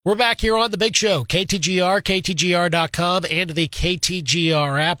We're back here on The Big Show, KTGR, KTGR.com, and the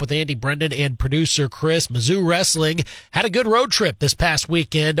KTGR app with Andy Brendan and producer Chris. Mizzou Wrestling had a good road trip this past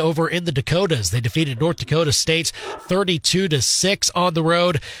weekend over in the Dakotas. They defeated North Dakota State 32-6 on the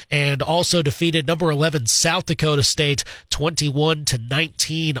road and also defeated number 11 South Dakota State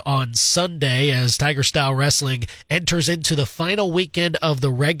 21-19 on Sunday as Tiger Style Wrestling enters into the final weekend of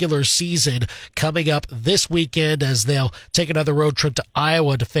the regular season coming up this weekend as they'll take another road trip to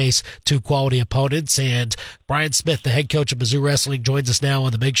Iowa to face two quality opponents. And Brian Smith, the head coach of Mizzou Wrestling, joins us now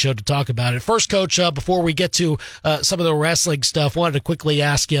on The Big Show to talk about it. First, Coach, before we get to some of the wrestling stuff, wanted to quickly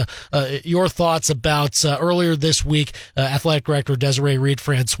ask you your thoughts about earlier this week, Athletic Director Desiree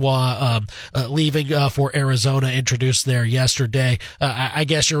Reed-Francois leaving for Arizona, introduced there yesterday. I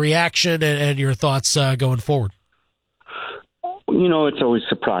guess your reaction and your thoughts going forward. You know, it's always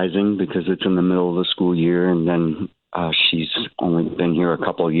surprising because it's in the middle of the school year, and then she's only been here a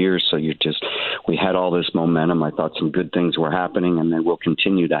couple of years, so we had all this momentum. I thought some good things were happening, and they will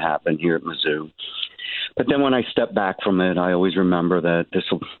continue to happen here at Mizzou. But then when I step back from it, I always remember that this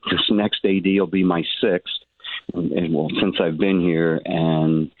next AD will be my sixth, since I've been here,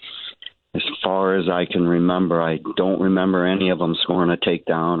 and as far as I can remember, I don't remember any of them scoring a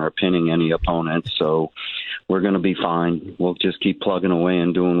takedown or pinning any opponent, so we're going to be fine. We'll just keep plugging away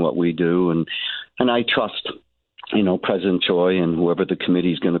and doing what we do, and I trust President Choi and whoever the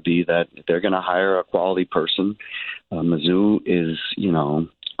committee is going to be, that they're going to hire a quality person. Mizzou is,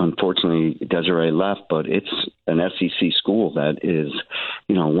 unfortunately, Desiree left, but it's an SEC school that is,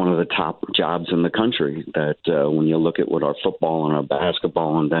 one of the top jobs in the country. That when you look at what our football and our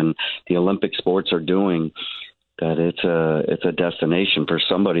basketball and then the Olympic sports are doing, that it's a destination for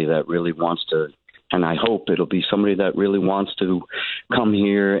somebody that really wants to. And I hope it'll be somebody that really wants to come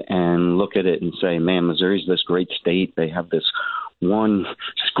here and look at it and say, man, Missouri's this great state. They have this one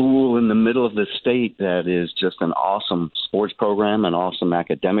school in the middle of the state that is just an awesome sports program, an awesome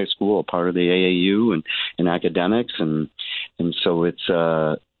academic school, a part of the AAU and academics. And so it's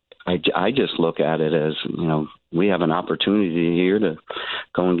I just look at it as, we have an opportunity here to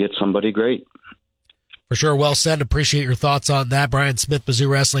go and get somebody great. For sure. Well said. Appreciate your thoughts on that. Brian Smith, Mizzou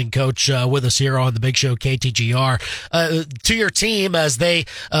Wrestling coach, with us here on The Big Show, KTGR. To your team, as they,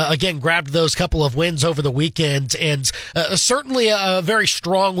 again, grabbed those couple of wins over the weekend, and certainly a very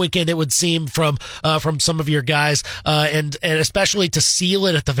strong weekend, it would seem, from some of your guys, and especially to seal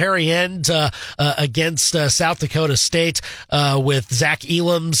it at the very end against South Dakota State with Zach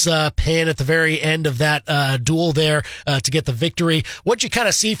Elam's pin at the very end of that duel there to get the victory. What'd you kind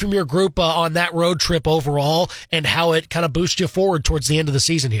of see from your group on that road trip overall, and how it kind of boosts you forward towards the end of the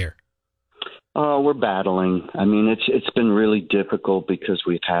season here? We're battling. I mean, it's been really difficult because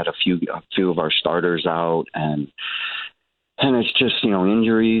we've had a few of our starters out, and it's just,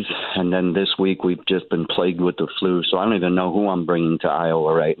 injuries. And then this week we've just been plagued with the flu, so I don't even know who I'm bringing to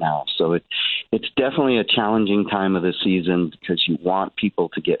Iowa right now. So it's definitely a challenging time of the season because you want people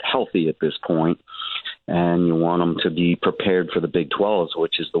to get healthy at this point, and you want them to be prepared for the Big 12s,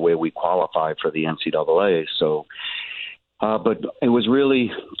 which is the way we qualify for the NCAA. So, but it was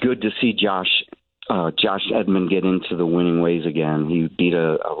really good to see Josh Edmond get into the winning ways again. He beat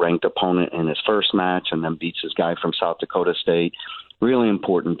a ranked opponent in his first match and then beats his guy from South Dakota State. Really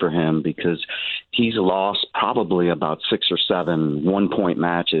important for him because he's lost probably about 6 or 7 one-point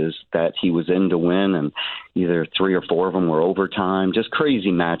matches that he was in to win, and either 3 or 4 of them were overtime, just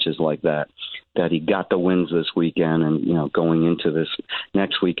crazy matches like that he got the wins this weekend. And, going into this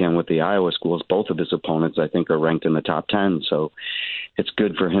next weekend with the Iowa schools, both of his opponents, I think, are ranked in the top 10. So it's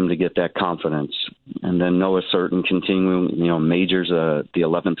good for him to get that confidence. And then Noah Certain continuing, Majors, the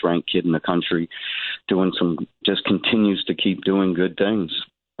 11th ranked kid in the country, just continues to keep doing good things.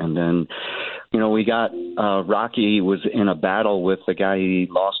 And then, we got Rocky was in a battle with the guy he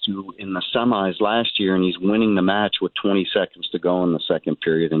lost to in the semis last year, and he's winning the match with 20 seconds to go in the second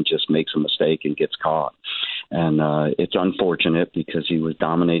period and just makes a mistake and gets caught. And it's unfortunate because he was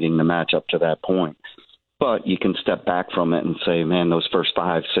dominating the match up to that point. But you can step back from it and say, man, those first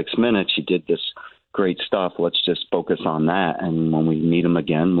 5-6 minutes, you did this great stuff. Let's just focus on that. And when we meet him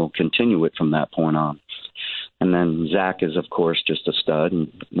again, we'll continue it from that point on. And then Zach is, of course, just a stud and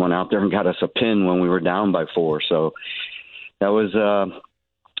went out there and got us a pin when we were down by 4. So that was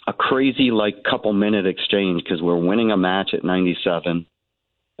a crazy, couple-minute exchange because we're winning a match at 97,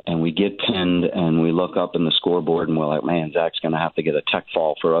 and we get pinned, and we look up in the scoreboard, and we're like, man, Zach's going to have to get a tech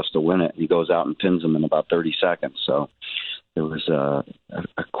fall for us to win it. And he goes out and pins him in about 30 seconds. So it was a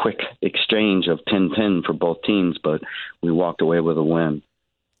quick exchange of pin for both teams, but we walked away with a win.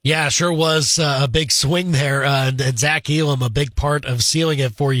 Yeah, sure was a big swing there. And Zach Elam, a big part of sealing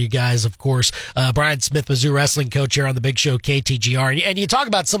it for you guys, of course. Brian Smith, Mizzou wrestling coach here on the big show, KTGR. And you talk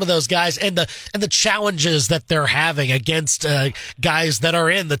about some of those guys and the challenges that they're having against guys that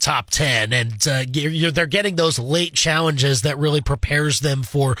are in the top 10. And they're getting those late challenges that really prepares them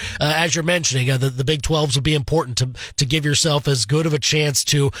for, as you're mentioning, the Big 12s will be important to give yourself as good of a chance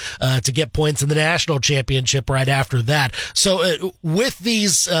to get points in the national championship right after that. So with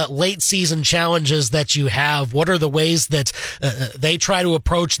these late season challenges that you have, what are the ways that they try to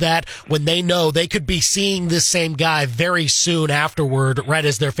approach that when they know they could be seeing this same guy very soon afterward, right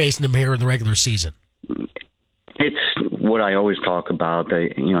as they're facing him here in the regular season? It's what I always talk about.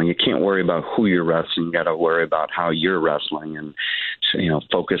 You can't worry about who you're wrestling. You got to worry about how you're wrestling, and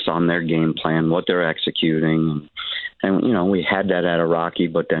focus on their game plan, what they're executing. And we had that at Iraqi,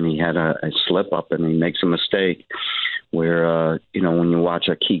 but then he had a slip up and he makes a mistake. Where, when you watch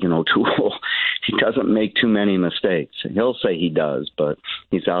a Keegan O'Toole, he doesn't make too many mistakes. He'll say he does, but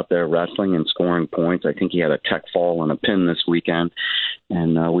he's out there wrestling and scoring points. I think he had a tech fall and a pin this weekend,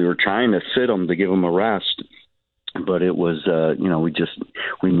 and we were trying to sit him to give him a rest. But it was,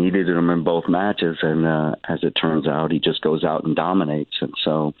 we needed him in both matches, and as it turns out, he just goes out and dominates. And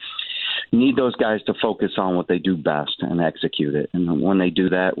so you need those guys to focus on what they do best and execute it. And when they do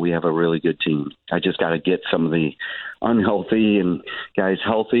that, we have a really good team. I just got to get some of the unhealthy and guys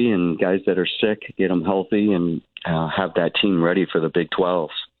healthy, and guys that are sick, get them healthy, and have that team ready for the Big 12s.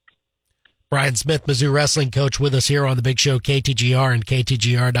 Brian Smith, Mizzou wrestling coach, with us here on the big show, KTGR and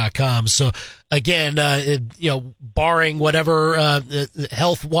KTGR.com. So again, barring whatever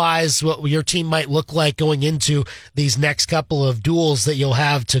health-wise, what your team might look like going into these next couple of duels that you'll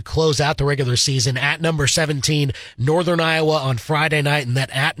have to close out the regular season, at number 17, Northern Iowa on Friday night, and that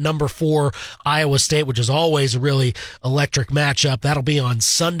at number 4, Iowa State, which is always a really electric matchup. That'll be on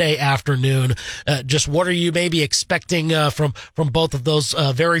Sunday afternoon. Just what are you maybe expecting from both of those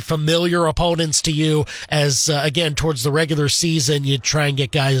very familiar opponents to you as, again, towards the regular season, you try and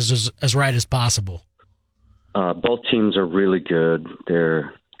get guys as right as possible? Both teams are really good.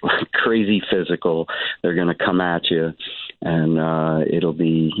 They're crazy physical. They're going to come at you, and it'll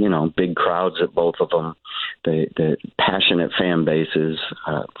be, big crowds at both of them. The passionate fan bases.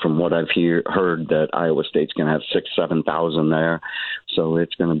 From what I've heard, that Iowa State's going to have 6,000-7,000 there. So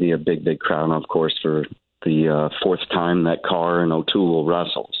it's going to be a big, big crowd. And of course, for the fourth time that Carr and O'Toole will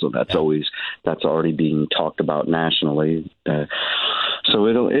wrestle. So that's already being talked about nationally. So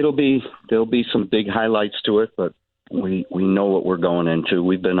there'll be some big highlights to it, but we know what we're going into.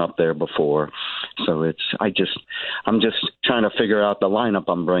 We've been up there before. So I'm just trying to figure out the lineup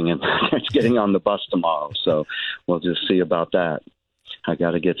I'm bringing. It's getting on the bus tomorrow. So we'll just see about that. I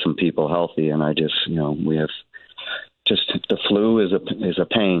got to get some people healthy, and we have just the flu is a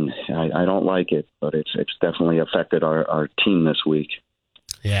pain. I don't like it, but it's definitely affected our team this week.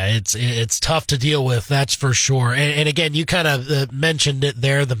 Yeah, it's tough to deal with, that's for sure. And again, you kind of mentioned it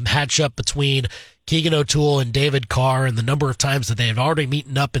there, the matchup between Keegan O'Toole and David Carr, and the number of times that they've already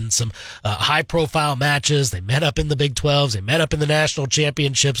meeting up in some high-profile matches. They met up in the Big 12s. They met up in the national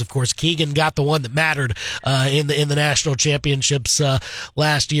championships. Of course, Keegan got the one that mattered in the national championships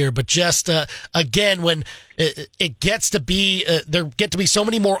last year. But just again, when it gets to be there get to be so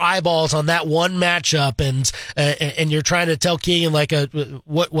many more eyeballs on that one matchup, and you're trying to tell Keegan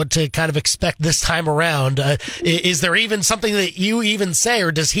what to kind of expect this time around. Is there even something that you even say,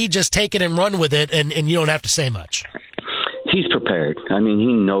 or does he just take it and run with it, and you don't have to say much? He's prepared. I mean,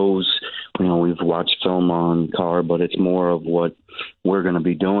 he knows. We've watched film on Carr, but it's more of what we're going to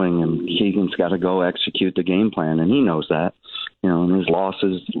be doing, and Keegan's got to go execute the game plan, and he knows that. In his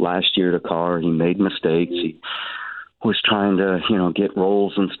losses last year to Carr, he made mistakes. He was trying to, get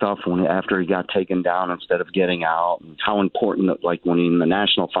rolls and stuff after he got taken down instead of getting out. And how important, like when in the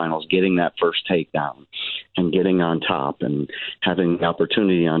national finals, getting that first takedown and getting on top and having the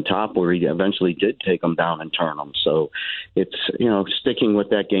opportunity on top where he eventually did take them down and turn them. So it's, sticking with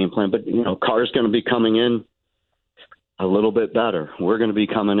that game plan. But, Carr's going to be coming in a little bit better. We're going to be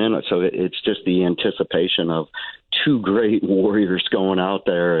coming in. So it's just the anticipation of two great warriors going out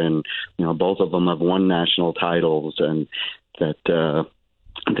there, and both of them have won national titles, and that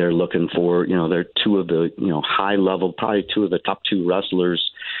they're looking for. They're two of the high level, probably two of the top two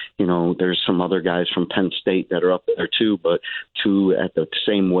wrestlers. There's some other guys from Penn State that are up there too, but two at the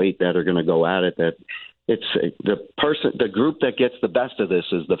same weight that are going to go at it. That it's the group that gets the best of this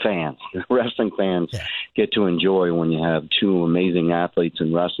is the fans. The wrestling fans get to enjoy when you have two amazing athletes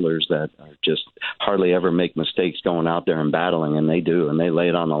and wrestlers that are just hardly ever make mistakes going out there and battling, and they do, and they lay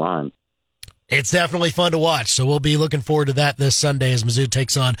it on the line. It's definitely fun to watch, so we'll be looking forward to that this Sunday as Mizzou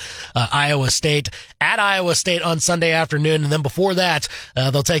takes on Iowa State at Iowa State on Sunday afternoon, and then before that,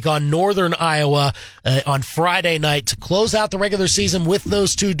 they'll take on Northern Iowa on Friday night to close out the regular season with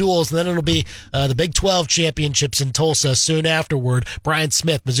those two duels, and then it'll be the Big 12 championships in Tulsa soon afterward. Brian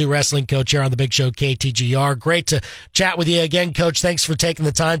Smith, Mizzou wrestling coach here on the Big Show KTGR. Great to chat with you again, Coach. Thanks for taking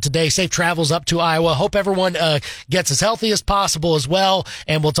the time today. Safe travels up to Iowa. Hope everyone gets as healthy as possible as well,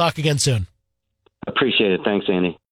 and we'll talk again soon. Appreciate it. Thanks, Andy.